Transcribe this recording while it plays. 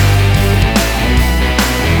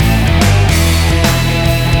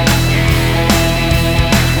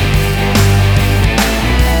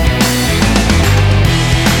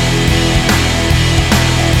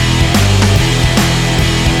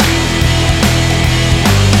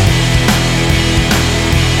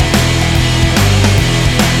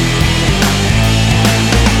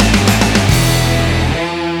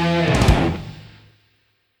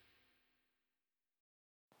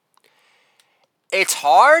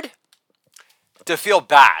hard to feel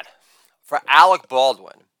bad for Alec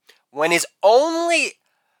Baldwin when his only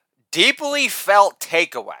deeply felt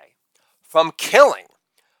takeaway from killing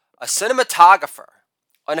a cinematographer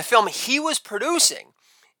on a film he was producing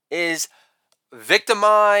is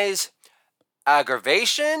victimized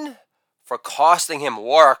aggravation for costing him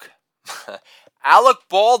work. Alec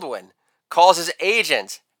Baldwin calls his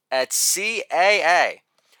agent at CAA.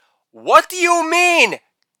 "What do you mean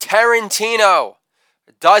Tarantino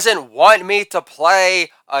doesn't want me to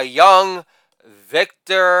play a young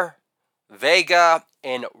Victor Vega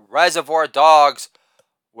in Reservoir Dogs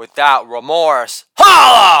without remorse?"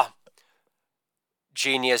 Holla!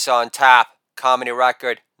 Genius on Tap, Comedy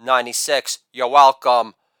Record 96. You're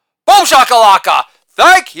welcome. Boom shakalaka!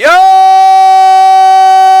 Thank you!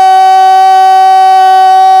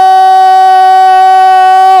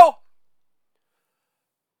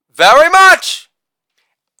 Very much!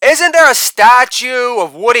 Isn't there a statue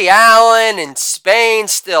of Woody Allen in Spain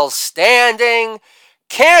still standing?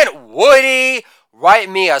 Can't Woody write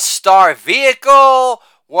me a star vehicle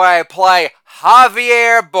where I play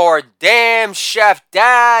Javier Bardem, chef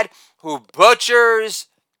dad, who butchers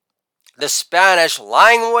the Spanish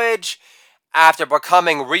language after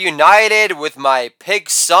becoming reunited with my pig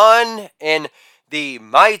son in the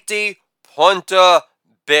mighty Punta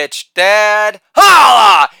Bitch Dad?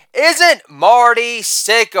 Holla! Isn't Marty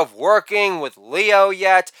sick of working with Leo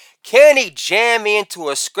yet? Can he jam me into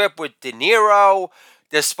a script with De Niro?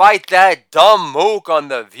 Despite that dumb mook on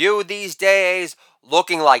The View these days,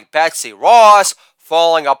 looking like Betsy Ross,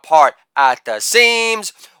 falling apart at the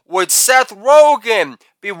seams, would Seth Rogen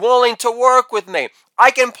be willing to work with me?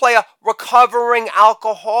 I can play a recovering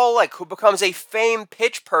alcoholic who becomes a famed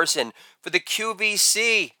pitch person for the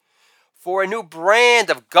QVC, for a new brand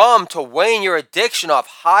of gum to wane your addiction of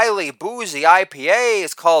highly boozy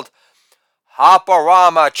IPAs called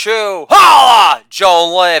Hoporama Chew. Holla!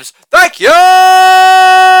 Joan lives. Thank you!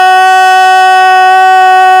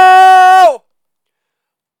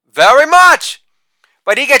 Very much!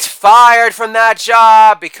 But he gets fired from that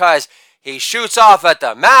job because he shoots off at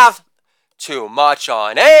the mouth too much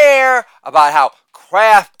on air about how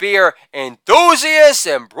craft beer enthusiasts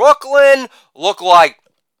in Brooklyn look like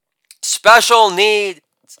special needs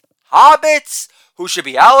hobbits who should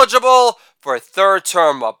be eligible for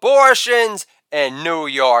third-term abortions in New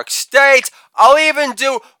York State. I'll even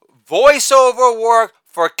do voiceover work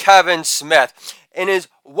for Kevin Smith in his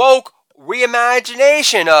woke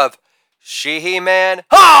reimagination of She-Man.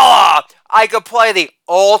 Holla! I could play the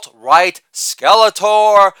alt-right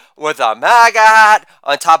Skeletor with a MAGA hat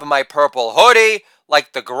on top of my purple hoodie,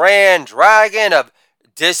 like the Grand Dragon of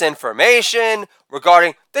disinformation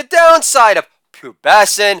regarding the downside of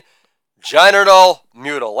pubescent genital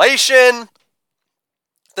mutilation.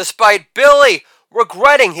 Despite Billy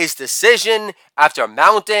regretting his decision after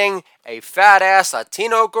mounting a fat-ass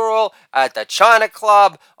Latino girl at the China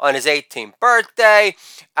Club on his 18th birthday,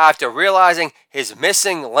 after realizing his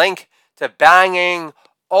missing link to banging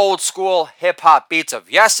old-school hip-hop beats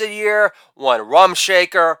of yesteryear when Rum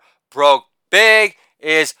Shaker broke big,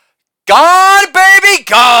 is gone, baby,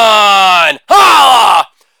 gone! Holla!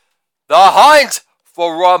 The hunt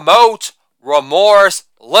for remote remorse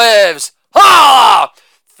lives. Holla!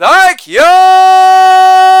 Thank you!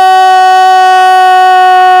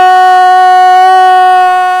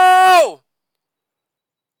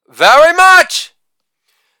 Very much!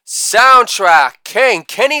 Soundtrack King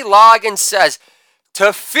Kenny Loggins says,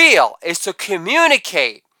 to feel is to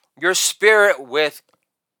communicate your spirit with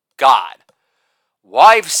God.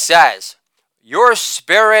 Wife says, your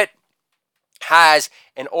spirit has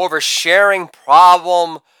an oversharing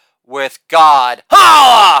problem with God.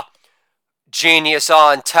 Holla! Genius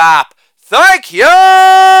on Tap. Thank you!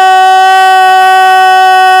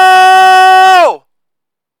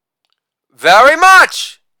 Very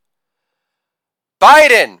much.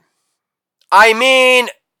 Biden, I mean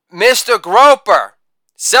Mr. Groper,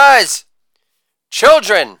 says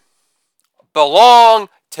children belong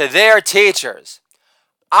to their teachers.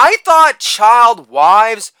 I thought child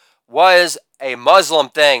wives was a Muslim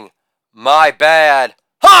thing. My bad.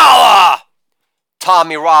 Holla!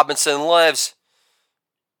 Tommy Robinson lives.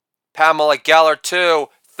 Pamela Geller too.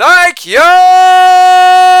 Thank you!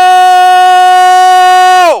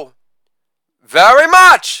 Very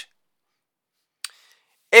much.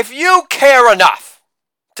 If you care enough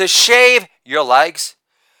to shave your legs,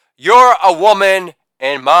 you're a woman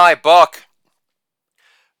in my book.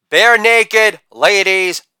 Bare Naked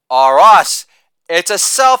Ladies Are Us. It's a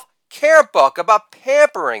self-care book about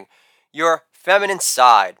pampering your feminine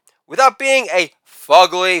side without being a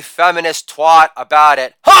fugly feminist twat about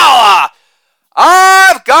it. Holla!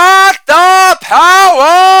 I've got the power!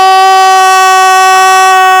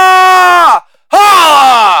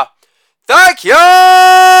 Ha! Thank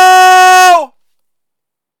you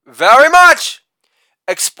very much.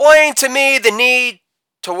 Explain to me the need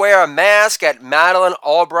to wear a mask at Madeleine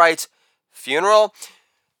Albright's funeral.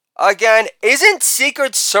 Again, isn't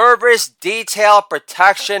Secret Service detail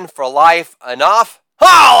protection for life enough?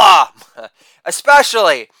 Holla!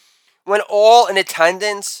 Especially when all in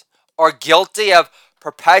attendance are guilty of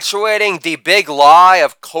perpetuating the big lie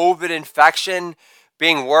of COVID infection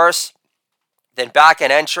being worse than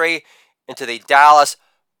back-end entry into the Dallas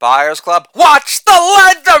Buyers Club. Watch the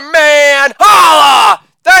Leatherman! Holla!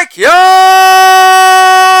 Thank you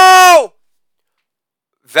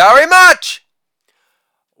very much.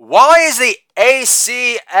 Why is the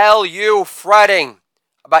ACLU fretting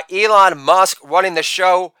about Elon Musk running the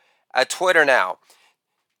show at Twitter now?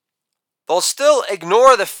 They'll still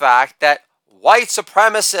ignore the fact that white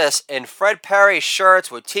supremacists in Fred Perry shirts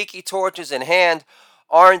with tiki torches in hand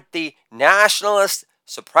aren't the nationalist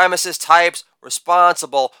supremacist types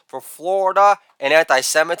responsible for Florida and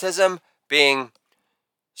anti-Semitism being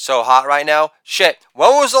so hot right now. Shit,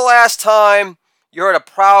 when was the last time you heard a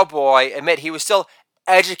Proud Boy admit he was still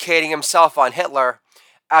educating himself on Hitler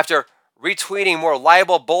after retweeting more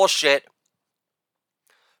libel bullshit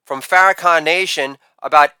from Farrakhan Nation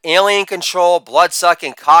about alien control,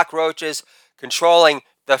 blood-sucking cockroaches controlling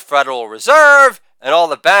the Federal Reserve and all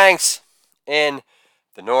the banks in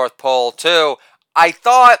the North Pole too? I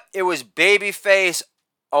thought it was babyface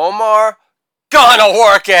Omar gonna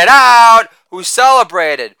work it out who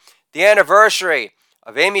celebrated the anniversary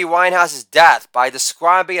of Amy Winehouse's death by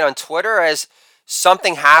describing it on Twitter as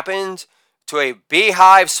something happened to a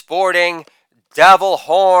beehive sporting, devil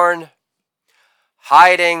horn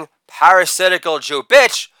hiding, parasitical Jew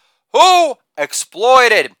bitch who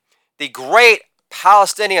exploited the great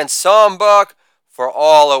Palestinian songbook for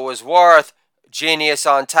all it was worth. Genius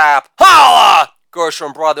on tap. Holla!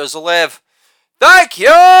 Gershwin Brothers live. Thank you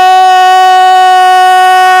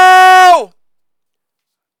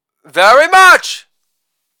very much.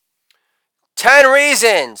 10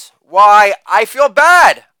 reasons why I feel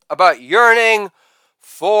bad about yearning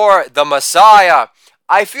for the Messiah.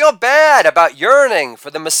 I feel bad about yearning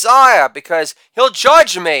for the Messiah because he'll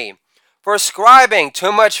judge me for ascribing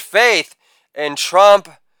too much faith in Trump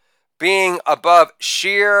being above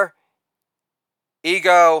sheer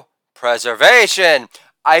ego preservation.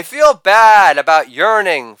 I feel bad about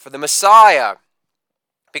yearning for the Messiah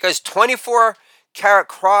because 24-karat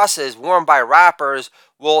crosses worn by rappers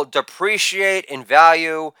will depreciate in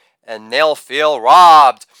value and they'll feel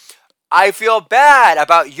robbed. I feel bad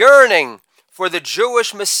about yearning for the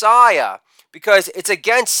Jewish Messiah because it's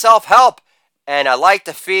against self-help and I like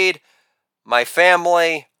to feed my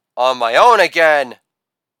family on my own again.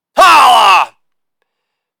 Holla!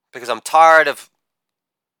 Because I'm tired of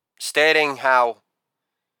stating how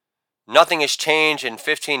nothing has changed in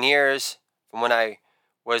 15 years from when I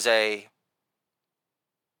was a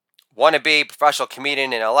wannabe professional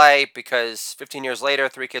comedian in LA, because 15 years later,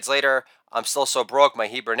 3 kids later, I'm still so broke my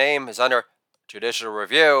Hebrew name is under judicial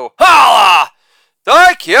review. Holla!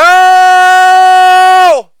 Thank you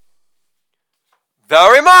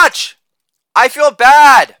very much. I feel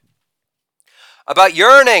bad about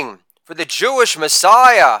yearning for the Jewish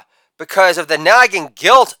Messiah because of the nagging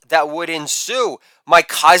guilt that would ensue. My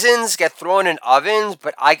cousins get thrown in ovens,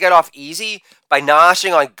 but I get off easy by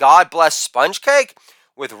noshing on God bless sponge cake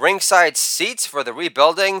with ringside seats for the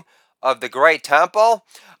rebuilding of the Great Temple.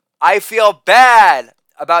 I feel bad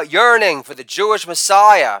about yearning for the Jewish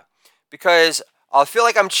Messiah because I'll feel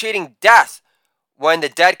like I'm cheating death when the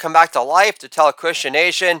dead come back to life to tell a Christian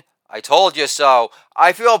nation, I told you so.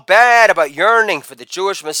 I feel bad about yearning for the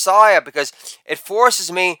Jewish Messiah because it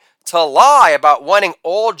forces me to lie about wanting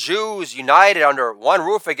all Jews united under one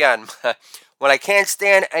roof again when I can't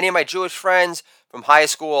stand any of my Jewish friends from high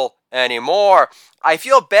school anymore. I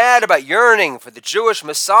feel bad about yearning for the Jewish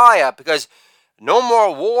Messiah because no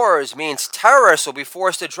more wars means terrorists will be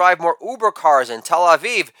forced to drive more Uber cars in Tel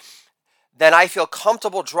Aviv than I feel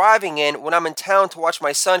comfortable driving in when I'm in town to watch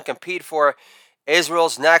my son compete for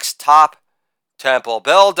Israel's next top temple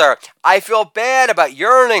builder. I feel bad about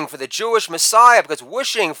yearning for the Jewish Messiah because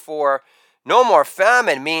wishing for no more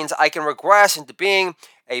famine means I can regress into being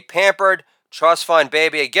a pampered trust fund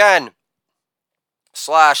baby again /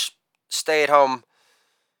 stay-at-home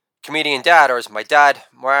comedian dad, or as my dad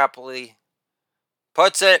more aptly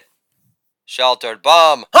puts it, sheltered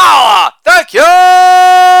bum. Holla! Thank you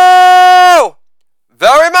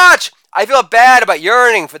very much. I feel bad about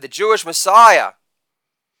yearning for the Jewish Messiah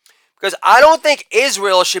Because I don't think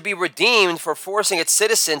Israel should be redeemed for forcing its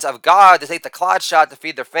citizens of God to take the clot shot to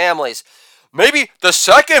feed their families. Maybe the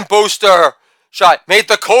second booster shot made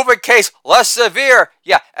the COVID case less severe.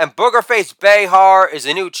 Yeah, and Boogerface Behar is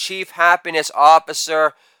the new chief happiness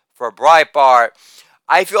officer for Breitbart.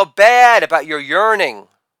 I feel bad about your yearning.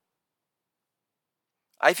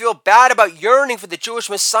 I feel bad about yearning for the Jewish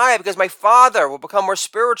Messiah because my father will become more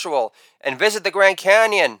spiritual and visit the Grand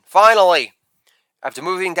Canyon, finally. After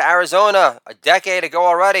moving to Arizona a decade ago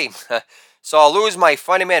already. So I'll lose my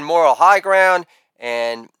funny man moral high ground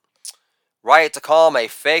and right to call him a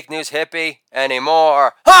fake news hippie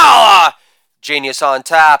anymore. Holla! Genius on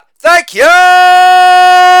tap. Thank you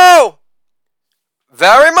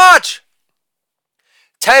very much.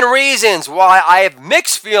 10 reasons why I have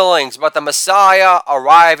mixed feelings about the Messiah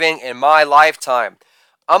arriving in my lifetime.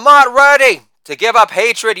 I'm not ready to give up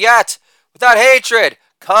hatred yet. Without hatred,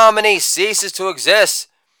 comedy ceases to exist,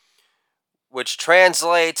 which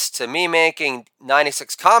translates to me making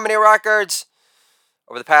 96 comedy records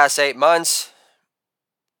over the past 8 months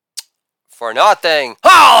for nothing.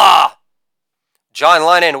 Holla! John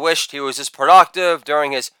Lennon wished he was as productive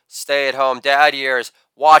during his stay-at-home dad years,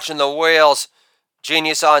 watching the wheels.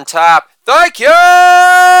 Genius on tap. Thank you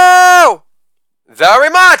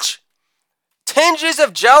very much. Tinges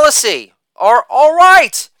of jealousy are all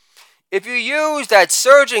right if you use that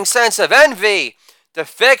surging sense of envy to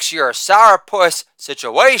fix your sourpuss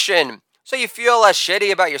situation so you feel less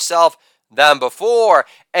shitty about yourself than before.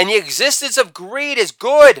 And the existence of greed is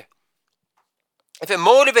good if it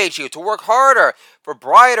motivates you to work harder for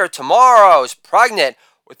brighter tomorrows, pregnant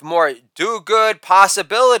with more do-good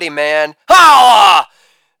possibility, man. Holla!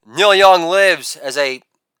 Neil Young lives as a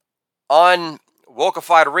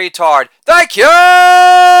unwokeified retard. Thank you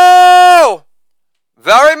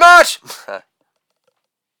very much.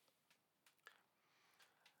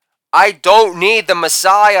 I don't need the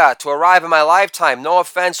Messiah to arrive in my lifetime. No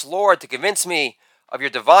offense, Lord, to convince me of your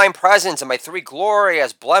divine presence and my 3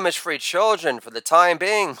 glorious blemish-free children for the time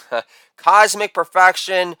being. Cosmic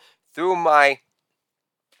perfection through my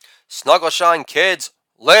Snuggleshine kids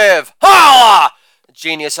live. Holla!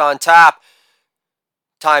 Genius on tap.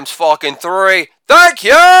 Times fucking 3. Thank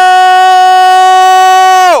you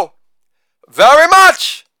very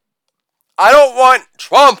much. I don't want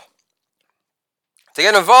Trump to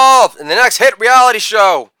get involved in the next hit reality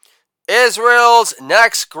show, Israel's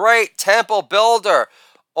next great temple builder,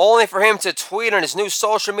 only for him to tweet on his new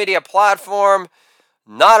social media platform,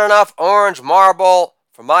 not enough orange marble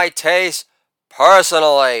for my taste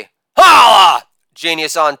personally. Holla!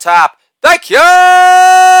 Genius on tap. Thank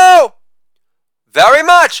you very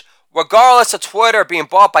much. Regardless of Twitter being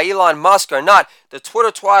bought by Elon Musk or not, the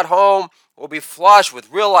Twitter twat home will be flush with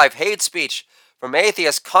real-life hate speech from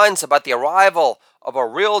atheist cunts about the arrival of a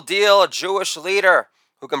real deal Jewish leader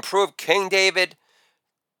who can prove King David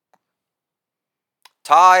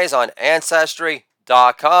ties on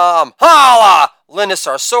Ancestry.com. Holla! Linda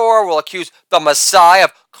Sarsour will accuse the Messiah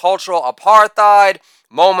of cultural apartheid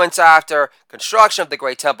moments after construction of the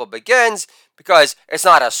Great Temple begins because it's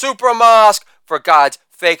not a super mosque for God's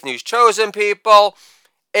fake news chosen people.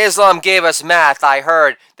 Islam gave us math, I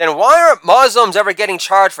heard. Then why aren't Muslims ever getting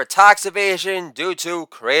charged for tax evasion due to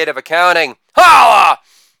creative accounting? Holla!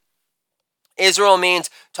 Israel means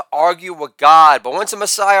to argue with God, but once a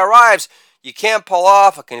Messiah arrives, you can't pull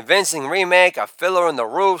off a convincing remake of Fiddler on the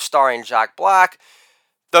Roof starring Jack Black.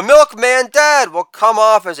 The Milkman Dad will come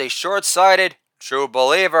off as a short-sighted true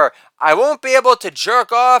believer. I won't be able to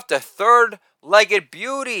jerk off to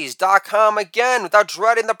third-leggedbeauties.com again without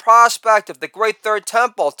dreading the prospect of the Great Third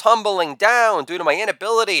Temple tumbling down due to my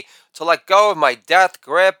inability to let go of my death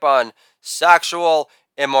grip on sexual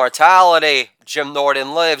immortality. Jim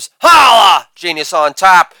Norton lives. Holla! Genius on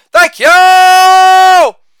tap. Thank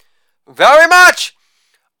you very much.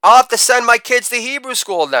 I'll have to send my kids to Hebrew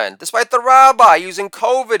school then, despite the rabbi using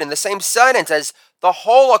COVID in the same sentence as the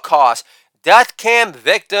Holocaust. Death camp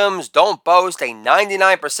victims don't boast a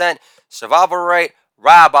 99% survival rate.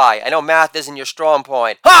 Rabbi, I know math isn't your strong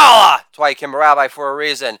point. Holla! That's why you became a rabbi for a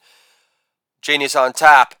reason. Genius on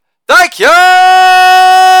tap. Thank you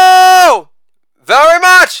very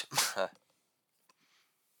much.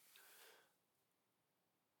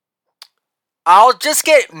 I'll just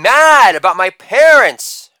get mad about my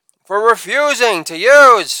parents for refusing to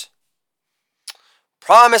use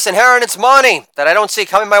promised inheritance money that I don't see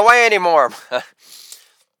coming my way anymore.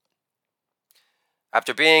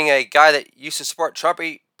 After being a guy that used to support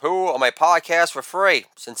Trumpy Poo on my podcast for free,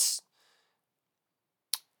 since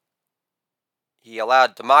he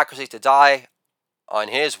allowed democracy to die on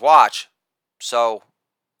his watch. So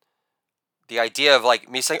the idea of like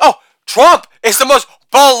me saying, oh, Trump is the most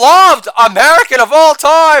beloved American of all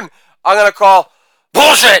time, I'm going to call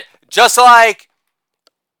bullshit. Just like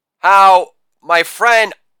how my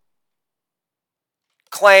friend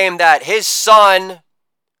claimed that his son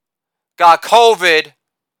got COVID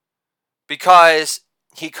because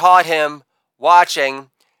he caught him watching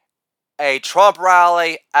a Trump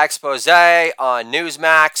rally expose on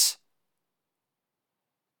Newsmax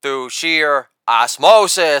through sheer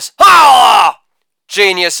osmosis. Holla!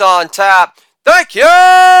 Genius on tap. Thank you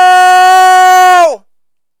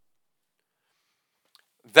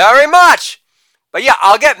very much. But yeah,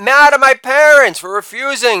 I'll get mad at my parents for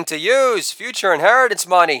refusing to use future inheritance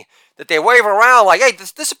money that they wave around like, hey,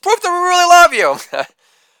 this is proof that we really love you.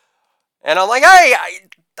 And I'm like, hey,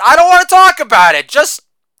 I don't want to talk about it. Just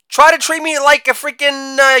try to treat me like a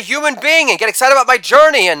freaking human being and get excited about my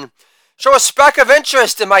journey and show a speck of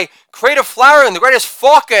interest in my creative flowering, the greatest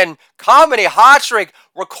fucking comedy hot streak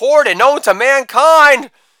recorded, known to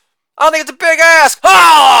mankind. I don't think it's a big ask.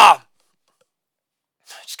 Ah!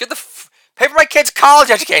 Just get pay for my kids'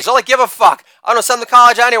 college education. All I give a fuck. I don't send them to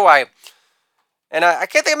college anyway. And I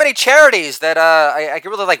can't think of many charities that I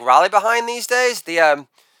can really like rally behind these days. Truth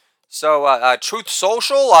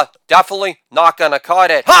Social, definitely not gonna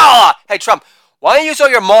cut it. Holla! Hey Trump, why don't you use all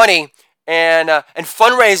your money and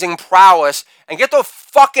fundraising prowess and get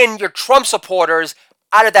your Trump supporters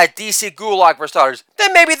out of that DC gulag for starters?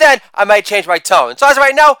 Then maybe I might change my tone. So as of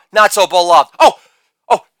right now, not so beloved.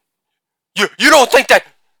 You don't think that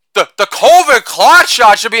the COVID clot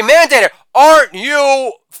shot should be mandated? Aren't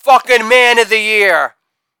you fucking man of the year?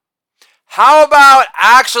 How about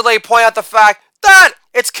actually point out the fact that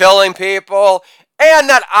it's killing people and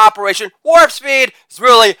that Operation Warp Speed is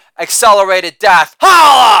really accelerated death?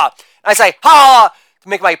 Holla! I say holla to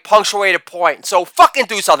make my punctuated point. So fucking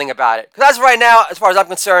do something about it. Because as of right now, as far as I'm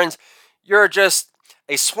concerned, you're just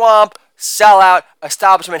a swamp, sellout,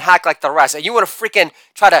 establishment hack like the rest. And you want to freaking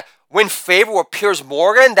try to win favor with Piers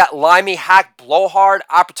Morgan, that limey hack, blowhard,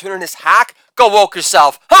 opportunist hack? Go woke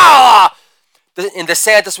yourself. Holla! In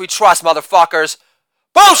DeSantis we trust, motherfuckers.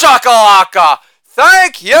 Boom shakalaka!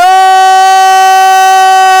 Thank you!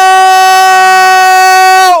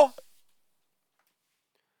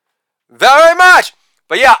 Very much.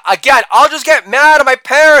 But yeah, again, I'll just get mad at my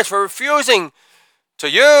parents for refusing to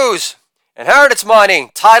use inheritance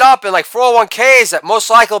money tied up in like 401ks that most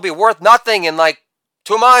likely will be worth nothing in like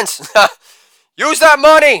 2 months. Use that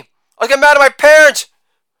money. I'll get mad at my parents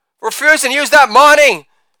for refusing to use that money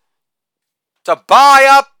to buy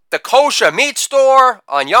up the kosher meat store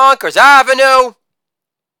on Yonkers Avenue,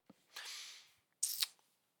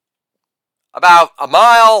 about a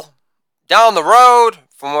mile down the road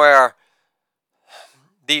from where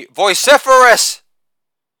the vociferous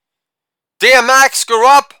DMX grew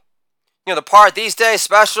up. You know, the part these days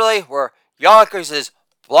especially where Yonkers is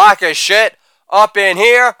black as shit up in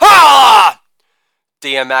here. Holla!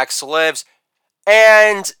 DMX lives.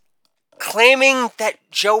 And claiming that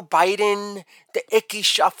Joe Biden, the icky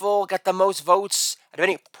shuffle, got the most votes out of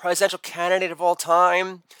any presidential candidate of all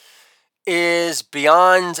time is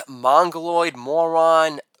beyond mongoloid,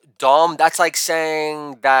 moron, dumb. That's like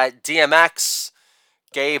saying that DMX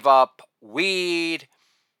gave up weed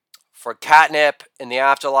for catnip in the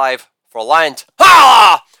afterlife for Lent.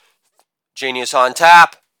 Ha! Genius on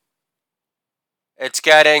tap. It's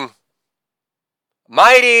getting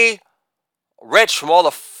mighty rich from all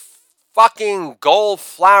the fucking gold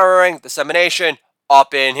flowering dissemination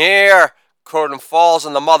up in here. Curtain falls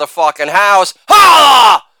in the motherfucking house.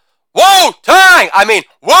 Ha! Wu-Tang! I mean,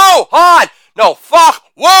 Wuhan! No, fuck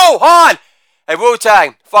Wuhan! Hey,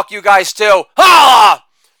 Wu-Tang, fuck you guys too. Ha!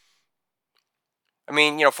 I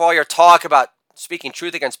mean, you know, for all your talk about speaking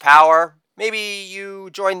truth against power, maybe you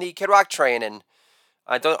join the Kid Rock train and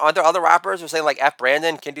aren't there other rappers who are saying like F.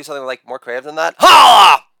 Brandon can do something like more creative than that?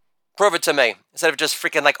 Ha! Prove it to me. Instead of just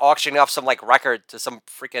freaking like auctioning off some like record to some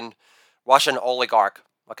freaking Russian oligarch.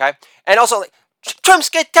 Okay? And also, like, Trump's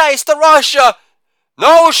get ties to Russia.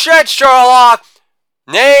 No shit, Sherlock.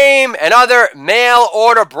 Name another mail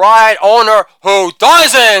order bride owner who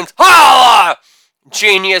doesn't. Holla!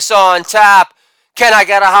 Genius on tap. Can I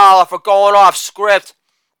get a holla for going off script?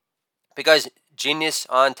 Because Genius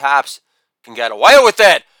on taps can get away with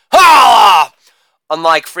it. Holla!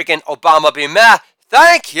 Unlike freaking Obama be meh.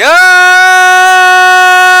 Thank you!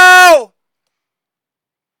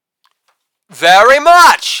 Very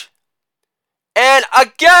much. And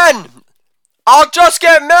again, I'll just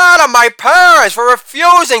get mad at my parents for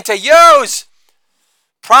refusing to use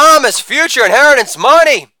promised future inheritance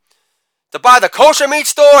money to buy the kosher meat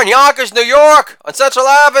store in Yonkers, New York, on Central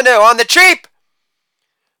Avenue, on the cheap.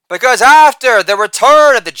 Because after the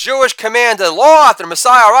return of the Jewish commanded law, after the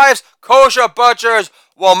Messiah arrives, kosher butchers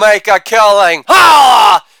will make a killing.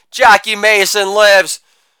 Holla! Jackie Mason lives.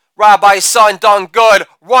 Rabbi's son done good,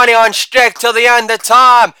 running on shtick till the end of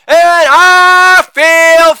time. And I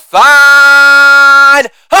feel fine.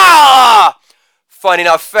 Holla! Funny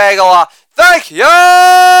enough, Fagala. Thank you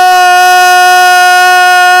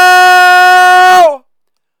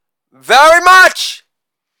very much.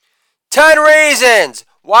 10 reasons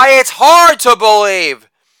why it's hard to believe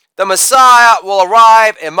the Messiah will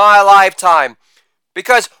arrive in my lifetime.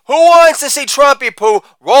 Because who wants to see Trumpy Poo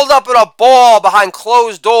rolled up in a ball behind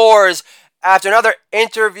closed doors after another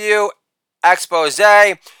interview expose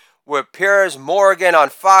with Piers Morgan on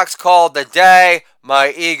Fox called The Day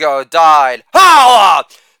My Ego Died? Holla!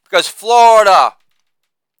 Because Florida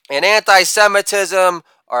and anti-Semitism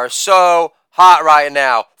are so hot right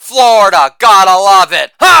now. Florida, gotta love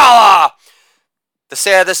it. Holla!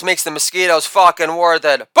 DeSantis makes the mosquitoes fucking worth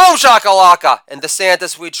it. Boom shakalaka! And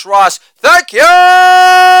DeSantis we trust. Thank you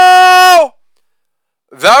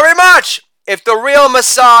very much. If the real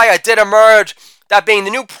Messiah did emerge, that being the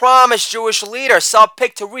new promised Jewish leader,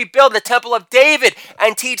 self-picked to rebuild the Temple of David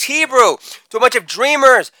and teach Hebrew to a bunch of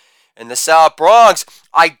dreamers in the South Bronx,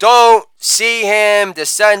 I don't see him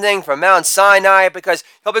descending from Mount Sinai because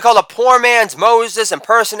he'll be called a poor man's Moses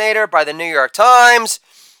impersonator by the New York Times,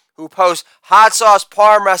 who posts hot sauce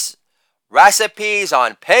parm recipes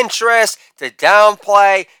on Pinterest to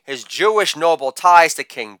downplay his Jewish noble ties to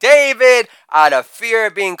King David out of fear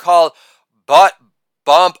of being called butt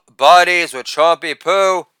bump buddies with Trumpy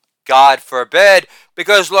Poo. God forbid,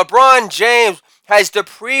 because LeBron James has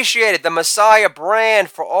depreciated the Messiah brand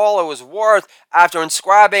for all it was worth after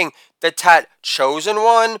inscribing the chosen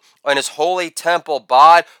one on his holy temple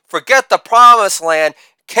bod. Forget the promised land.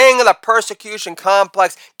 King of the persecution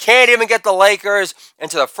complex can't even get the Lakers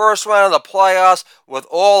into the first round of the playoffs with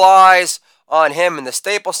all eyes on him in the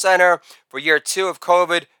Staples Center for year 2 of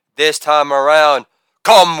COVID this time around.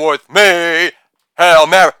 Come with me, Hail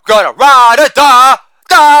Mary, gonna ride a da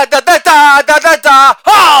da da da da da da da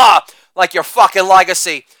ha! Like your fucking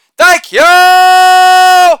legacy. Thank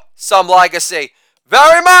you! Some legacy.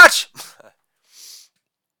 Very much!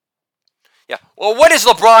 Yeah, well, what is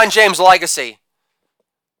LeBron James' legacy?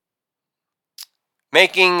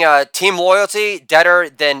 Making team loyalty deader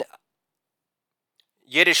than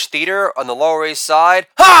Yiddish theater on the Lower East Side.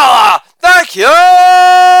 Holla! Thank you!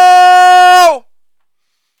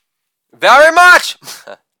 Very much!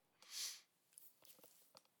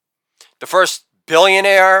 The first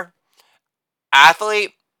billionaire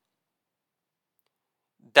athlete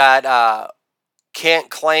that can't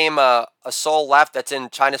claim a soul left that's in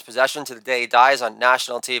China's possession to the day he dies on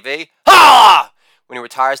national TV. Holla! When he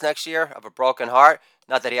retires next year of a broken heart.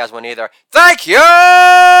 Not that he has one either. Thank you!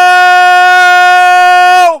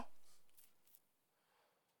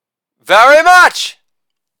 Very much!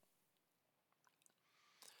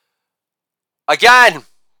 Again,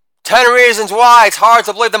 10 reasons why it's hard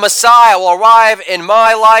to believe the Messiah will arrive in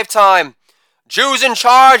my lifetime. Jews in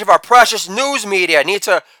charge of our precious news media need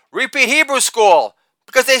to repeat Hebrew school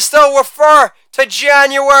because they still refer to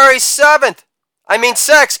January 7th.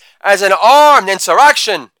 6th as an armed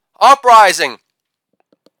insurrection, uprising.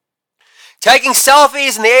 Taking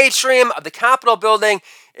selfies in the atrium of the Capitol building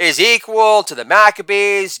is equal to the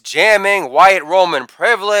Maccabees jamming white Roman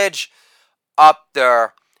privilege up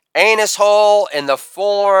their anus hole in the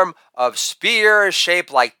form of spears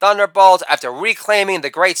shaped like thunderbolts after reclaiming the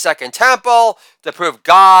Great Second Temple to prove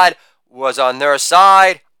God was on their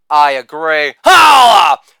side. I agree.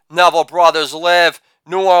 Holla! Neville Brothers live.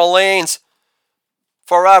 New Orleans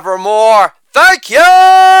forevermore. Thank you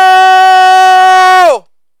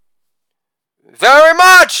very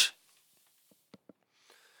much.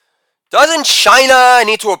 Doesn't China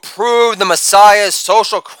need to approve the Messiah's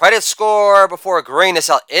social credit score before agreeing to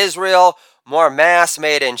sell Israel more masks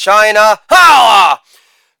made in China? Holla!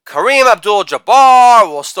 Kareem Abdul-Jabbar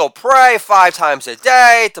will still pray 5 times a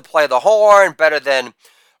day to play the horn better than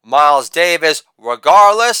Miles Davis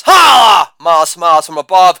regardless. Holla! Miles smiles from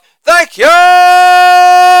above. Thank you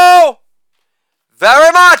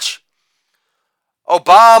very much.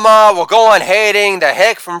 Obama will go on hating the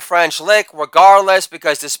hick from French Lick regardless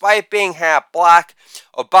because despite being half black,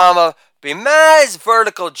 Obama be mad his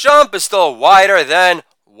vertical jump is still wider than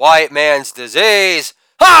white man's disease.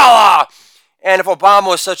 Holla! And if Obama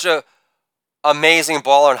was such a amazing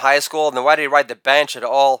baller in high school, then why did he ride the bench at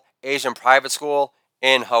all Asian private school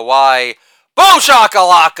in Hawaii? Boom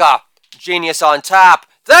shakalaka! Genius on tap.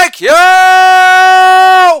 Thank you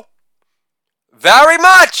very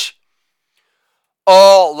much.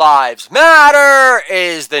 All lives matter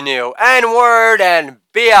is the new N-word, and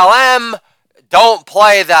BLM, don't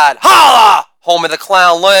play that. Holla! Home of the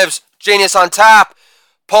Clown lives. Genius on tap.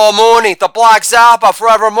 Paul Mooney, the Black Zappa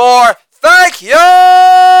forevermore. Thank you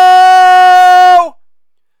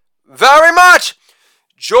very much.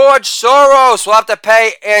 George Soros will have to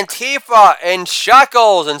pay Antifa in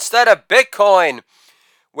shekels instead of Bitcoin,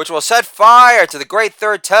 which will set fire to the Great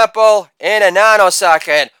Third Temple in a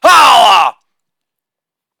nanosecond. Holla!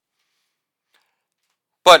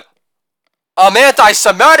 But I'm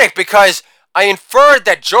anti-Semitic because I inferred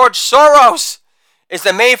that George Soros is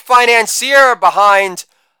the main financier behind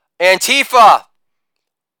Antifa.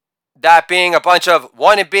 That being a bunch of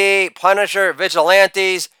wannabe Punisher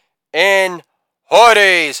vigilantes in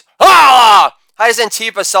hoodies. Holla! How does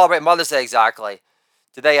Antifa celebrate Mother's Day exactly?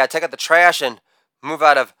 Do they take out the trash and move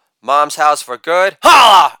out of mom's house for good?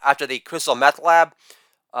 Holla! After the crystal meth lab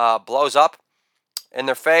blows up in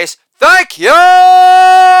their face. Thank you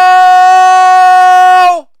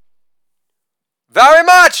very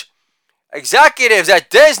much. Executives at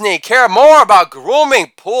Disney care more about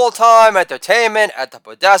grooming pool time entertainment at the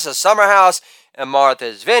Podesta Summer House and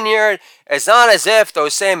Martha's Vineyard. It's not as if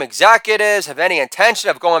those same executives have any intention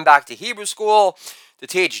of going back to Hebrew school to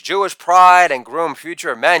teach Jewish pride and groom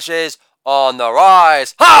future mensches on the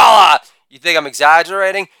rise. Holla! You think I'm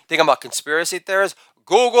exaggerating? You think I'm a conspiracy theorist?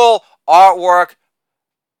 Google artwork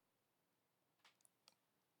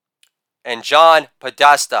and John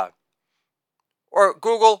Podesta. Or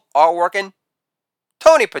Google artwork and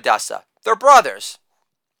Tony Podesta. They're brothers.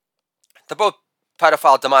 They're both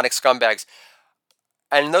pedophile, demonic scumbags.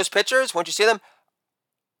 And in those pictures, once you see them,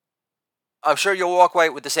 I'm sure you'll walk away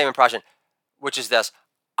with the same impression, which is this.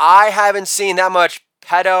 I haven't seen that much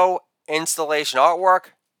pedo installation artwork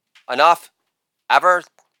enough ever.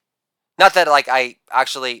 Not that I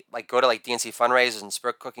actually go to DNC fundraisers and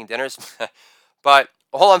spirit cooking dinners, but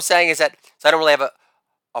all I'm saying is that I don't really have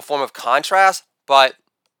a form of contrast. But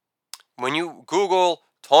when you Google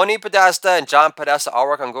Tony Podesta and John Podesta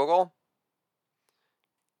artwork on Google,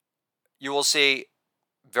 you will see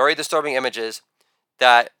very disturbing images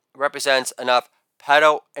that represents enough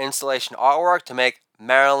pedo installation artwork to make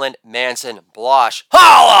Marilyn Manson blush.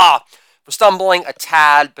 Holla! For stumbling a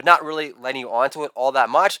tad, but not really letting you onto it all that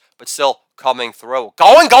much, but still coming through.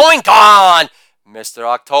 Going, gone! Mr.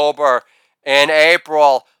 October in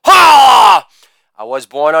April. Holla! I was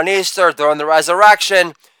born on Easter during the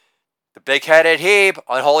resurrection. The big-headed Hebe,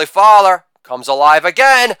 unholy father, comes alive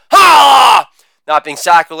again. Holla! Not being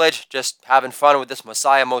sacrilege, just having fun with this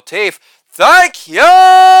Messiah motif. Thank you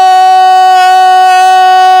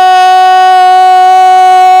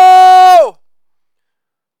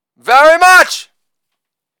very much.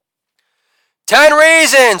 10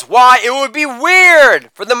 reasons why it would be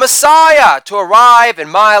weird for the Messiah to arrive in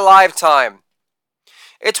my lifetime.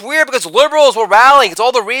 It's weird because liberals were rallying. It's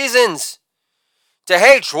all the reasons to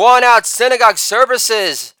hate drawn-out synagogue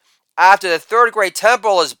services after the third great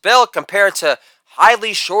temple is built compared to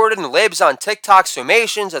highly shortened libs on TikTok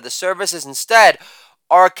summations of the services instead.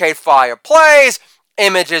 Arcade Fire plays,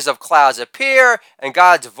 images of clouds appear, and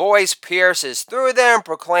God's voice pierces through them,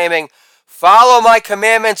 proclaiming, "Follow my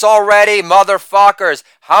commandments already, motherfuckers.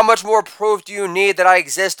 How much more proof do you need that I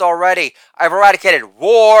exist already? I've eradicated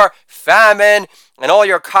war, famine, and all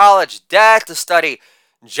your college debt to study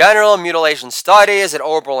general mutilation studies at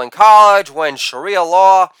Oberlin College when Sharia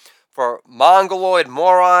law for Mongoloid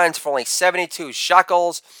morons for only 72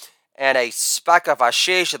 shekels and a speck of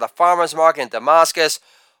hashish at the farmer's market in Damascus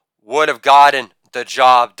would have gotten the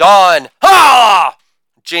job done. Ha!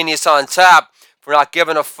 Genius on tap for not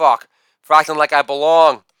giving a fuck, for acting like I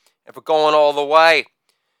belong, and for going all the way.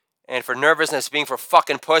 And for nervousness being for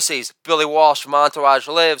fucking pussies. Billy Walsh from Entourage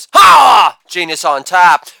lives. Ha! Genius on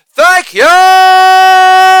tap. Thank you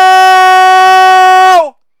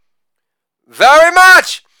very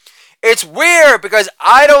much. It's weird because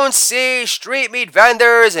I don't see street meat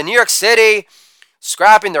vendors in New York City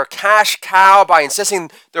scrapping their cash cow by insisting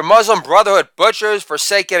their Muslim Brotherhood butchers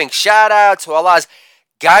forsake giving shout out to Allah's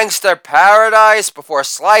gangster paradise before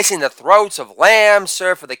slicing the throats of lambs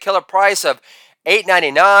served for the killer price of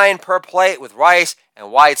 $8.99 per plate with rice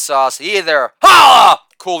and white sauce either. Holla!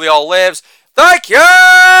 Coolio lives. Thank you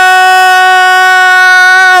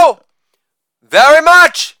very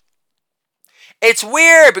much. It's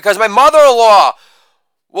weird because my mother-in-law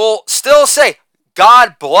will still say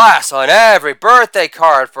God bless on every birthday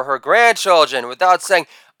card for her grandchildren without saying,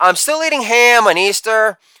 I'm still eating ham on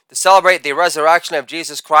Easter to celebrate the resurrection of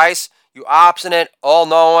Jesus Christ, you obstinate,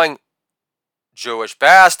 all-knowing Jewish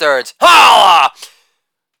bastards. Holla!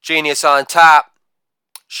 Genius on tap.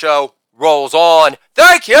 Show rolls on.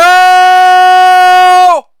 Thank you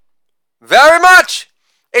very much.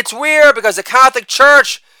 It's weird because the Catholic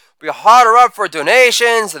Church will be harder up for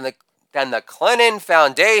donations than the Clinton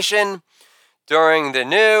Foundation during the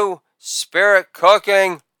new Spirit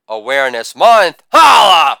Cooking Awareness Month.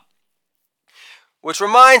 Holla! Which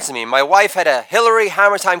reminds me, my wife had a Hillary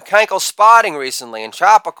Hammertime Kenkel spotting recently in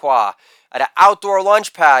Chappaqua at an outdoor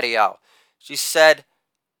lunch patio. She said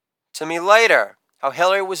to me later how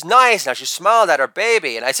Hillary was nice and how she smiled at her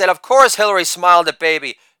baby. And I said, of course Hillary smiled at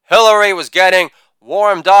baby. Hillary was getting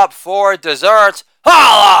warmed up for dessert.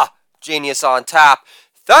 Holla! Genius on tap.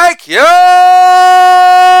 Thank you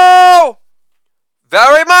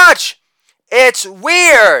very much. It's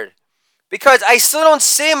weird because I still don't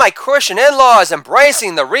see my Christian in-laws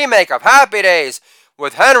embracing the remake of Happy Days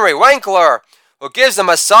with Henry Winkler, who gives the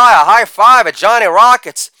Messiah a high five at Johnny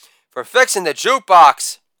Rockets for fixing the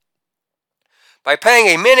jukebox by paying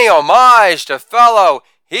a mini homage to fellow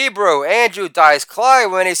Hebrew Andrew Dice Clay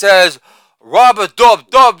when he says,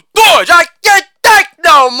 "Rub-a-dub-dub-dudge, I can't take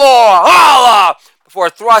no more, holla!" before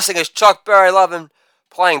thrusting his Chuck Berry loving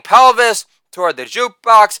playing pelvis toward the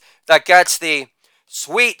jukebox that gets the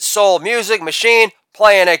sweet soul music machine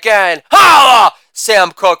playing again. Holla!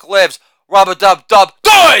 Sam Cooke lives.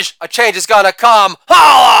 Rub-a-dub-dub-dudge, a change is gonna come.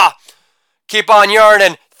 Holla! Keep on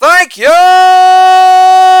yearning. Thank you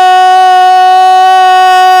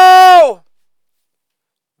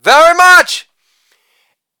very much.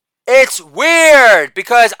 It's weird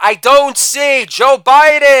because I don't see Joe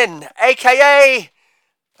Biden, aka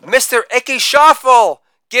Mr. Icky Shuffle,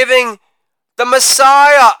 giving the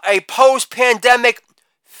Messiah a post-pandemic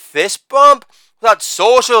fist bump without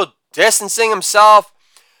social distancing himself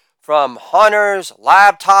from Hunter's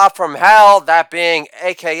laptop from hell, that being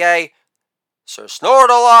aka Sir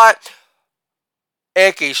Snort-a-Lot.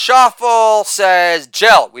 Icky Shuffle says,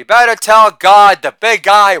 Jill, we better tell God the big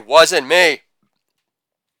guy wasn't me,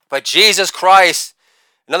 but Jesus Christ.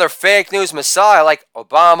 Another fake news messiah like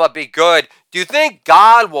Obama be good. Do you think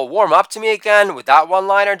God will warm up to me again with that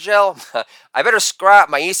one-liner, Jill? I better scrap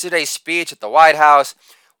my Easter Day speech at the White House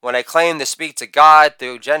when I claimed to speak to God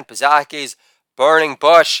through Jen Psaki's burning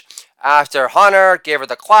bush after Hunter gave her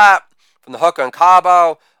the clap from the hooker in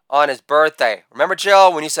Cabo on his birthday. Remember,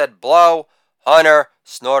 Jill, when you said blow, Hunter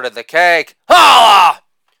snorted the cake. Holla!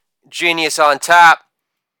 Genius on tap.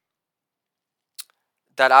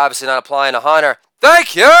 That obviously not applying to Hunter.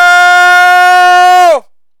 Thank you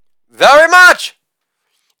very much.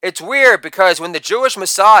 It's weird because when the Jewish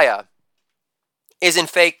Messiah is in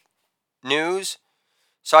fake news,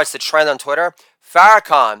 starts to trend on Twitter,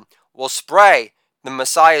 Farrakhan will spray the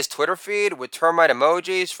Messiah's Twitter feed with termite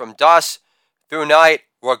emojis from dusk through night,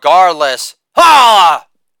 regardless. Holla!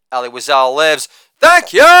 Elie Wiesel lives.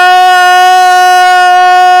 Thank you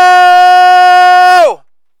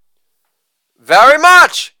very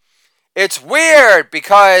much. It's weird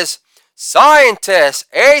because scientists,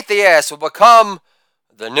 atheists will become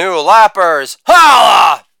the new lappers.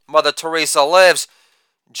 Holla! Mother Teresa lives.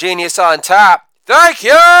 Genius on tap. Thank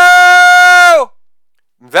you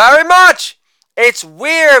very much. It's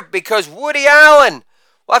weird because Woody Allen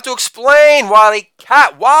will have to explain why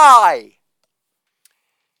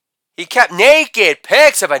he kept naked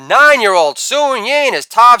pics of a 9-year-old Soon-Yi in his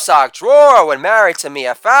top sock drawer when married to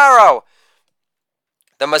Mia Farrow.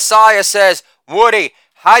 The Messiah says, Woody,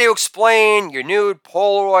 how do you explain your nude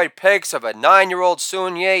Polaroid pics of a 9-year-old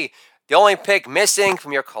Soon-Yi? The only pic missing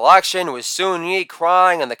from your collection was Soon-Yi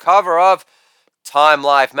crying on the cover of Time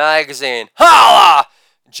Life magazine. Holla!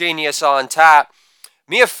 Genius on tap.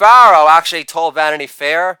 Mia Farrow actually told Vanity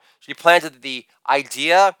Fair, she planted the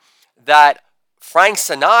idea that Frank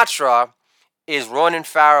Sinatra is Ronan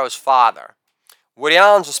Farrow's father. Woody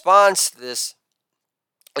Allen's response to this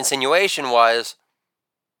insinuation was,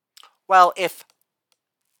 well, if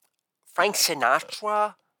Frank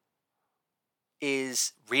Sinatra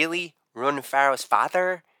is really Ronan Farrow's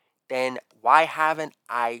father, then why haven't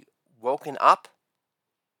I woken up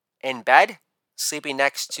in bed sleeping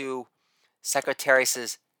next to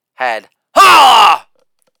Secretary's head? Ha!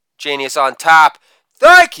 Genius on tap.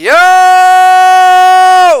 Thank you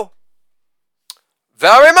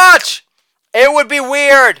very much. It would be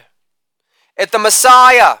weird if the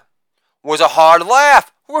Messiah was a hard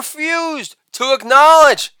laugh who refused to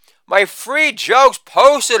acknowledge my free jokes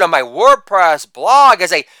posted on my WordPress blog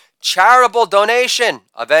as a charitable donation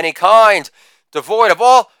of any kind, devoid of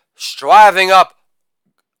all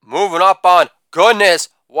moving up on goodness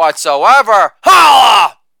whatsoever.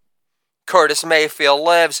 Holla! Curtis Mayfield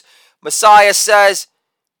lives. Messiah says,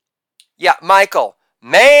 yeah, Michael,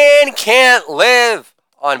 man can't live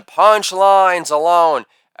on punchlines alone.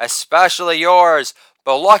 especially yours.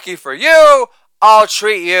 But lucky for you, I'll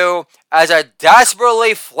treat you as a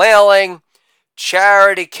desperately flailing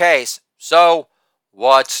charity case. So,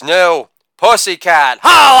 what's new? Pussycat,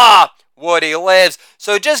 holla! Woody lives.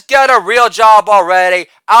 So just get a real job already,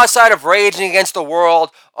 outside of raging against the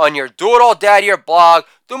world on your Doodle Daddy blog.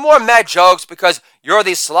 Do more med jokes because you're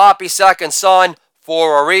the sloppy second son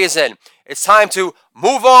for a reason. It's time to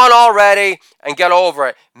move on already and get over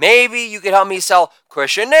it. Maybe you could help me sell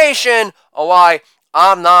Christian Nation on why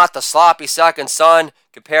I'm not the sloppy second son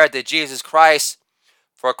compared to Jesus Christ.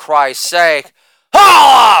 For Christ's sake.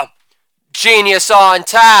 Holla! Genius on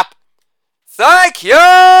tap. Thank you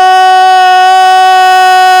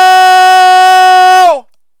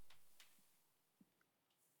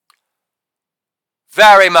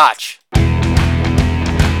very much.